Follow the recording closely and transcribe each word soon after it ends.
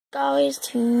Guys,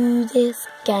 to this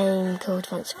game called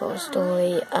Fancy Forest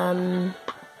Story. I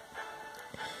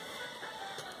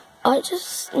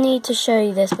just need to show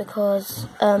you this because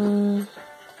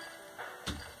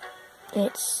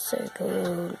it's so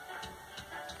cool,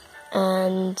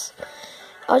 and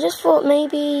I just thought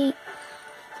maybe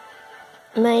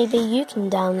you can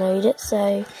download it.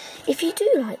 So if you do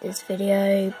like this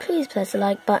video, please press the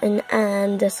like button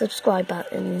and the subscribe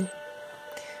button.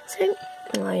 So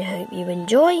I hope you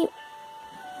enjoy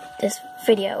this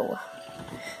video.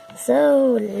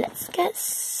 So let's get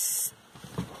started.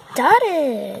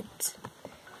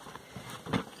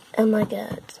 Oh my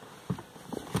god,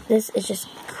 this is just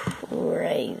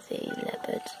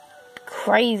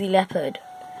crazy leopard.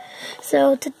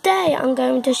 So today I'm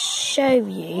going to show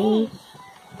you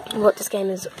what this game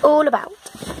is all about.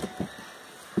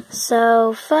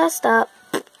 So first up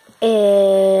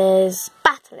is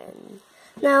battling.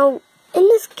 Now in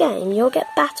this game you'll get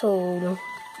battle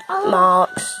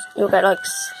marks, you'll get like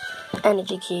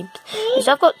energy cubes.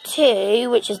 So I've got 2,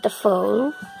 which is the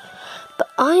full, but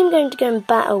I'm going to go and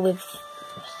battle with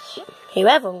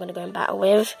whoever I'm going to go and battle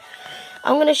with.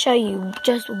 I'm going to show you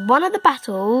just one of the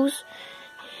battles.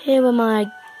 Who am I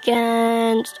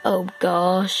against? Oh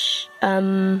gosh,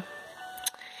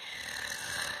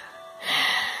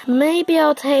 maybe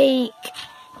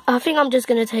I think I'm just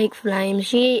going to take Flame.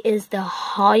 She is the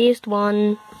highest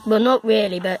one. Well, not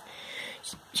really, but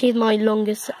she's my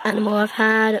longest animal I've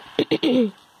had.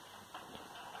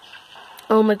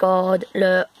 Oh my god,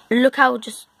 look how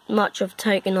just much I've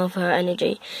taken off her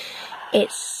energy.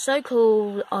 It's so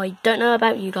cool. I don't know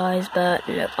about you guys, but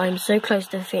look, I'm so close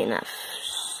to defeating that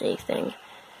sea thing.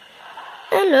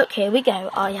 And look, here we go.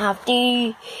 I have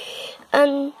the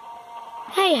hey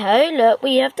ho, look,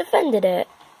 we have defended it.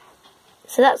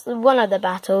 So that's one of the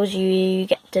battles you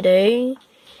get to do.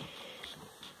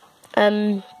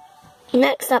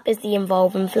 Next up is the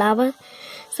Evolving Flower.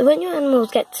 So when your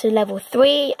animals get to level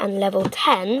 3 and level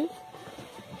 10,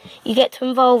 you get to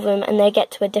involve them and they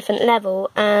get to a different level.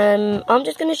 I'm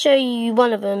just going to show you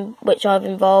one of them, which I've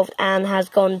involved and has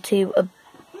gone to a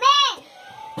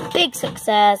big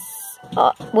success.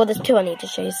 Well, there's 2 I need to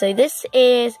show you. So this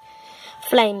is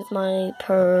Flames, my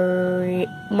pony,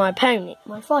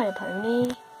 my fire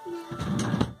pony,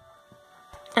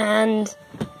 and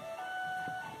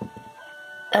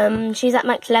she's at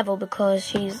max level because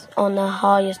she's on the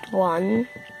highest one.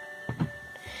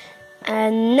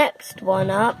 And next one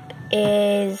up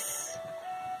is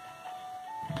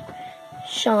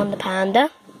Sean the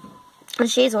panda, and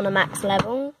she's on a max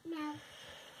level.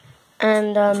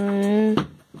 And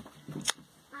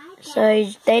so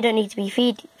they don't need to be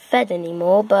fed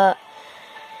anymore, but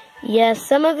yeah,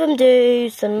 some of them do,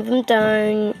 some of them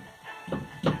don't.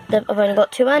 I've only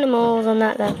got 2 animals on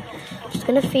that though. I'm just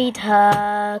gonna feed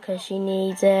her because she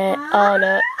needs it. Oh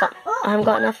look, I haven't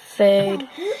got enough food,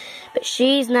 but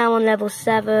she's now on level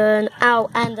 7. Oh,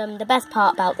 and the best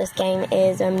part about this game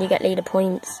is you get leader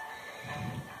points.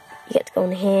 You get to go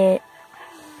on here,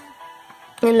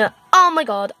 and look, oh my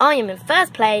god, I am in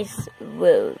first place.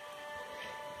 Whoa.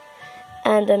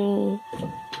 And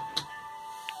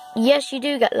yes, you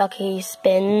do get lucky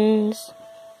spins.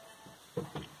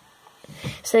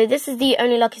 So this is the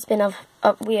only lucky spin I've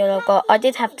got. I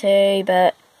did have 2,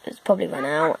 but it's probably run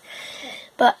out.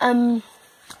 But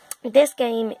this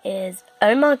game is,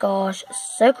 oh my gosh,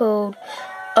 so cool.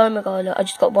 Oh my god, look, I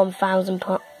just got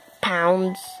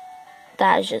 £1,000.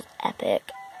 That is just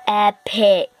epic.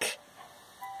 Epic.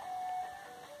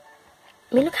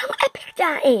 I mean, look how epic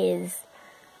that is.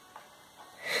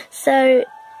 So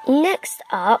next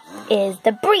up is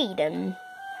the breeding.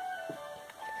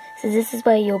 So this is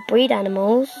where you'll breed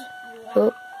animals.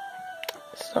 Oh,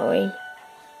 sorry.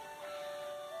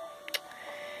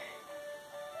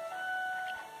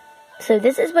 So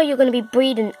this is where you're going to be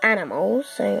breeding animals.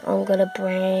 So I'm going to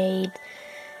breed,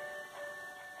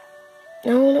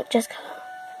 no, look, Jessica,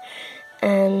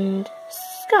 and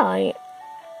Sky,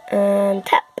 and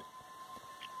Tep.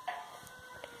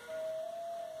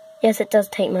 Yes, it does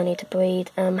take money to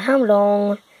breed. How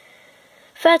long?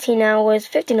 13 hours,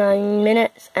 59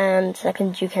 minutes, and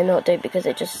seconds you cannot do because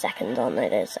it's just seconds on there.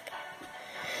 There's seconds.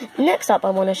 Next up I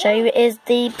want to show you is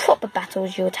the proper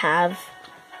battles you would have.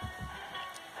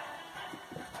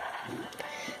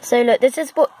 So look, this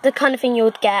is what the kind of thing you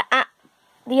would get at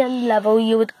the end level.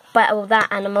 You would battle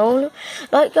that animal.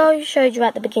 Like I showed you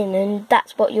at the beginning,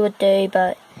 that's what you would do,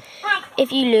 but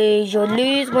if you lose, you'll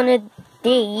lose one of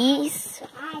these,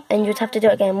 and you'd have to do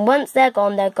it again. Once they're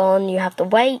gone, you have to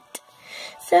wait.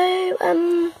 So,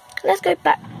 let's go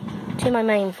back to my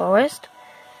main forest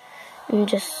and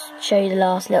just show you the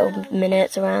last little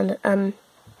minutes around.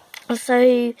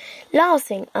 So, last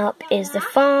thing up is the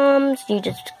farms. You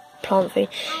just plant food.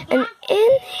 And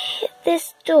in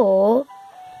this door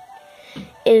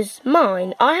is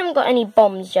mine. I haven't got any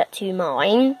bombs yet to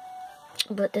mine,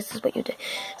 but this is what you do.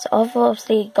 So, I've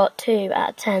obviously got 2 out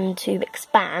of 10 to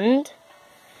expand.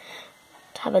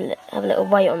 Have a little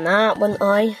wait on that, wouldn't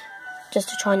I? Just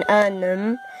to try and earn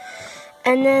them.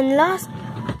 And then last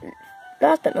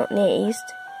but not least,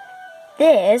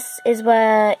 this is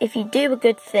where if you do a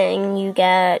good thing, you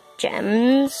get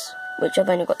gems, which I've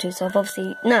only got 2, so I've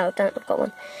obviously, no, I've got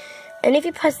 1. And if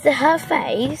you press her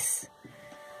face,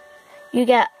 you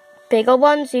get bigger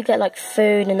ones, you get like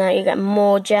food and that, you get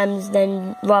more gems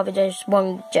than rather just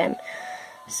 1 gem.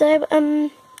 So,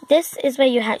 this is where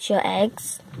you hatch your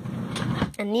eggs.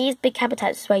 And these big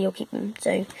habitats is where you'll keep them.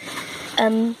 So,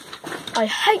 I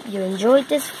hope you enjoyed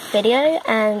this video,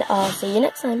 and I'll see you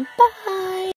next time. Bye!